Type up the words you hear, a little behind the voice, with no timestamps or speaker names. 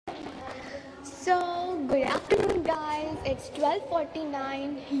So, good afternoon, guys. It's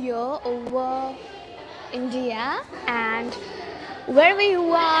 12:49 here over India, and wherever you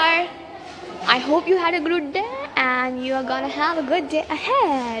are, I hope you had a good day and you are gonna have a good day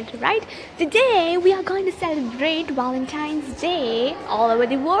ahead, right? Today we are going to celebrate Valentine's Day all over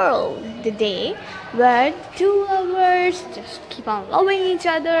the world. The day where two lovers just keep on loving each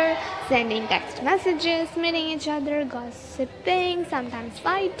other, sending text messages, meeting each other, gossiping, sometimes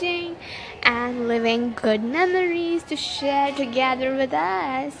fighting, and living good memories to share together with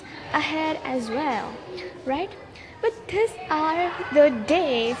us ahead as well, right? But these are the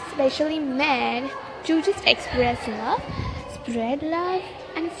days specially made to just express love, spread love,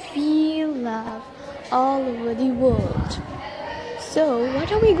 and feel love all over the world. So,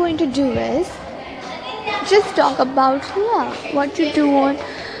 what are we going to do is just talk about love. What you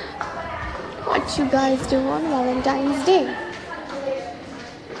guys do on Valentine's Day.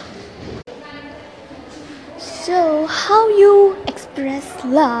 So, how you express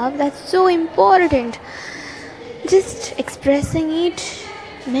love, that's so important. Just expressing it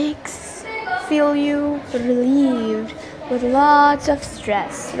makes feel you relieved with lots of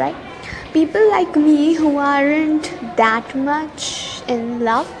stress, right? People like me who aren't that much in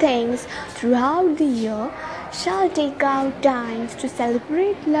love things throughout the year shall take out times to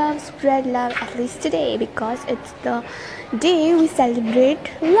celebrate love, spread love at least today, because it's the day we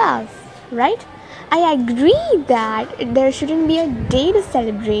celebrate love, right? I agree that there shouldn't be a day to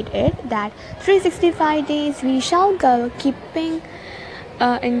celebrate it, that 365 days we shall go keeping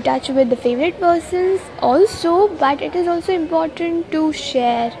in touch with the favorite persons also, but it is also important to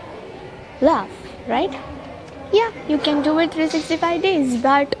share love, right? Yeah, you can do it 365 days,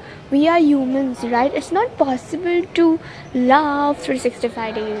 but we are humans, right? It's not possible to love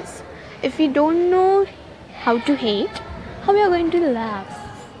 365 days. If we don't know how to hate, how we are going to love?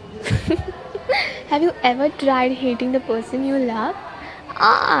 Have you ever tried hating the person you love?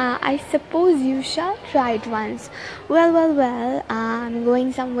 I suppose you shall try it once. Well, I'm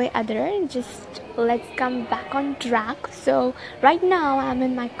going somewhere other. Just let's come back on track. So, right now I'm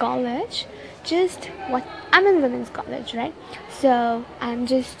in my college. I'm in women's college, right? So, I'm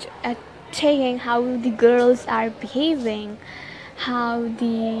just checking how the girls are behaving, how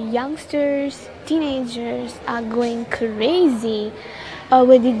the youngsters, teenagers are going crazy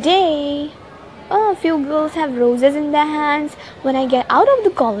with the day. Oh, a few girls have roses in their hands. When I get out of the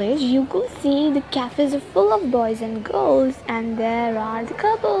college, you could see the cafes are full of boys and girls, and there are the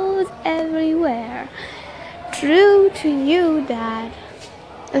couples everywhere. True to you that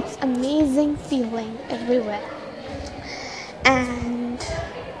it's amazing feeling everywhere. And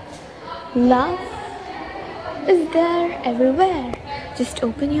love is there everywhere. Just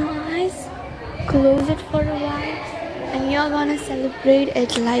open your eyes, close it for a while, and you're gonna celebrate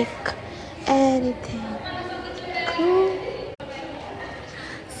it like anything. Cool.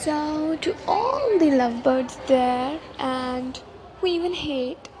 So, to all the lovebirds there and who even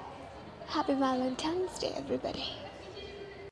hate, happy Valentine's Day, everybody.